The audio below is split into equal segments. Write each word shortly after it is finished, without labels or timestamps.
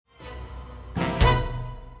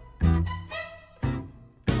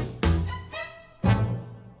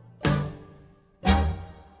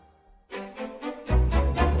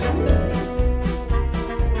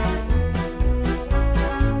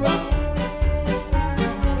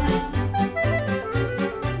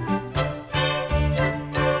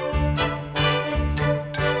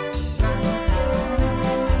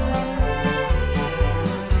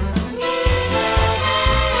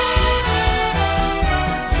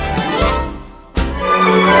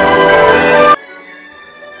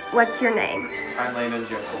What's your name? I'm Lena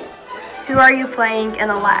Jekyll. Who are you playing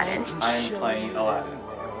in Aladdin? I am playing Aladdin.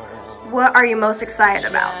 What are you most excited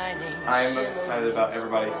about? I am most excited about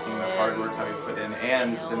everybody seeing the hard work that we put in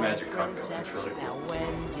and the magic carpet. It's really cool.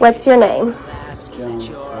 What's your name?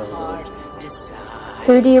 Jones.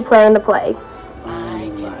 Who do you play in the play?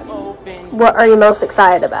 What are you most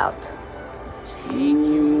excited about? Probably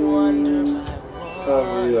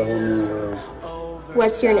a whole new world.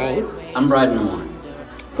 What's your name? I'm Bryden Moore.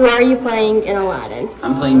 Who are you playing in Aladdin?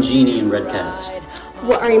 I'm playing Genie in Redcast.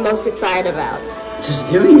 What are you most excited about? Just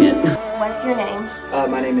doing it. What's your name?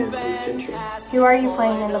 My name is Luke Gentry. Who are you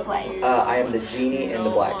playing in the play? I am the Genie in the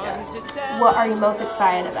Bearcats. What are you most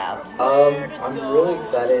excited about? I'm really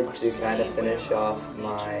excited to kind of finish off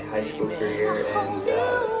my high school career and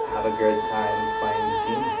have a good time playing the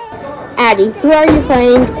Genie. Addie, who are you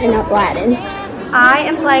playing in Aladdin? I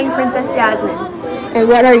am playing Princess Jasmine. And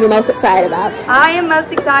what are you most excited about? I am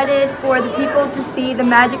most excited for the people to see the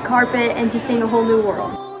magic carpet and to sing a whole new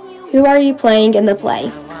world. Who are you playing in the play?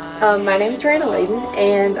 My name is Joanna Layden,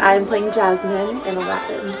 and I'm playing Jasmine in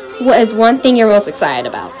Aladdin. What is one thing you're most excited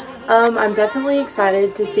about? I'm definitely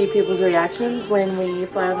excited to see people's reactions when we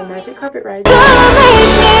fly on the magic carpet ride.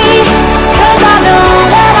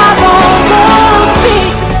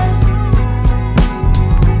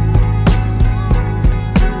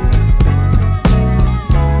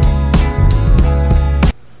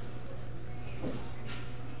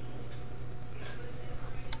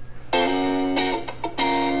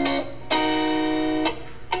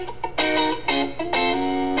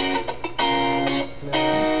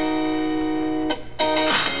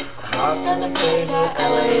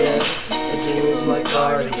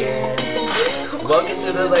 Welcome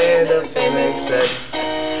to the land of fame and sex.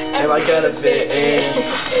 Am I gonna fit in?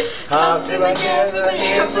 Hop to my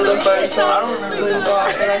hand for the first time. Slim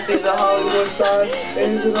rock and I see the Hollywood sign.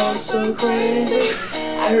 Is it all so crazy?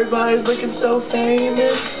 Everybody's looking so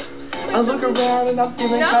famous. I look around and I'm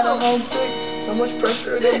feeling kind of homesick. So much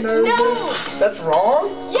pressure and nervous. No. That's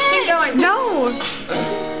wrong? Yeah. Keep going. No.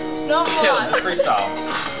 No more. Freestyle.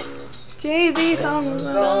 Jay-Z song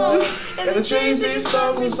was on. And the Jay-Z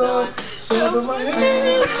song was on. So in my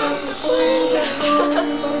head,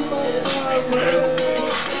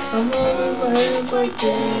 I'm moving my hands like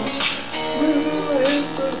that. Moving my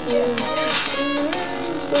hands like that.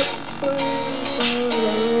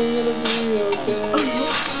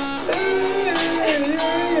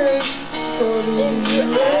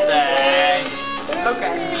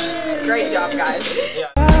 Okay. Great job, guys.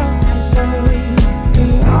 Yeah.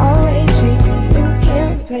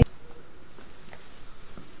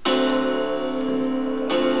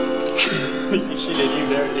 She did you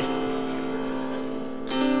dirty.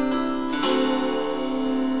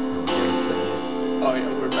 Oh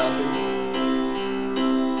yeah, we're bouncing.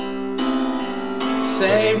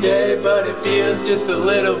 Same day, but it feels just a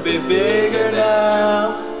little bit bigger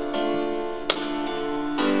now.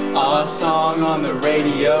 Our song on the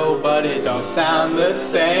radio, but it don't sound the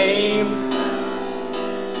same.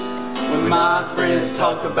 When my friends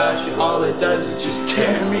talk about you, all it does is just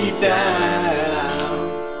tear me down.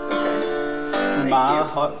 My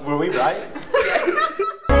heart, were we right? Yes.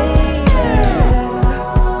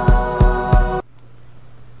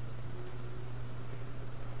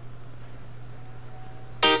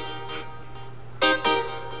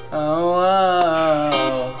 Oh,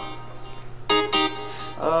 whoa.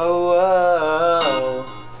 Oh, whoa.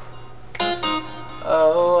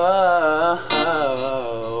 Oh,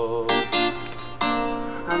 whoa.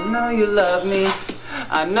 I know you love me.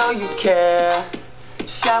 I know you care.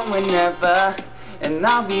 Shout whenever. And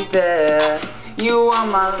I'll be there. You are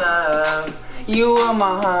my love, you are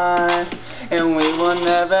my heart, and we will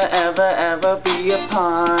never ever ever be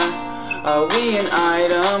apart. Are we an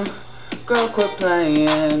item? Girl, quit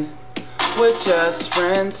playing. We're just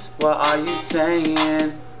friends, what are you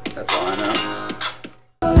saying? That's all I know.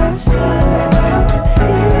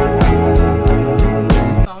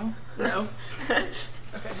 Song? No. Okay,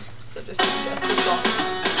 so just suggest the song.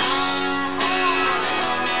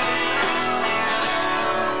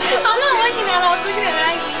 I'm not looking at it, I was looking at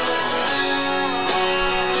Maggie.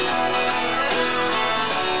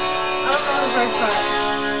 I don't know the first part.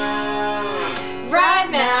 Right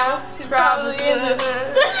now, she's probably in the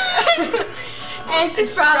And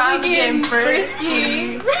she's probably getting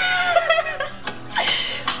frisky.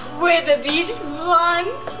 With a beach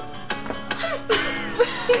blonde.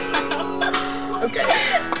 Okay,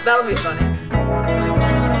 that'll be funny.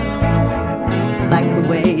 Like the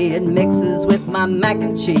way it mixes with my mac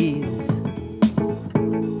and cheese.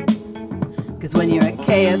 Cause when you're at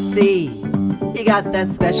KFC, You got that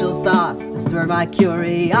special sauce to stir my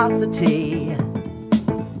curiosity.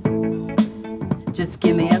 Just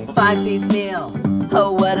give me a 5-piece meal,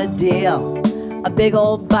 oh what a deal. A big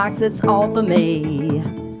old box, it's all for me.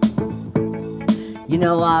 You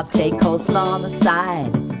know I'll take coleslaw on the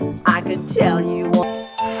side, I could tell you what.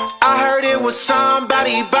 I heard it was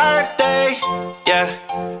somebody's birthday,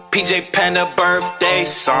 yeah. PJ Panda birthday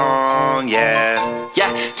song, yeah.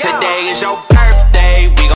 Yeah, today is your birthday.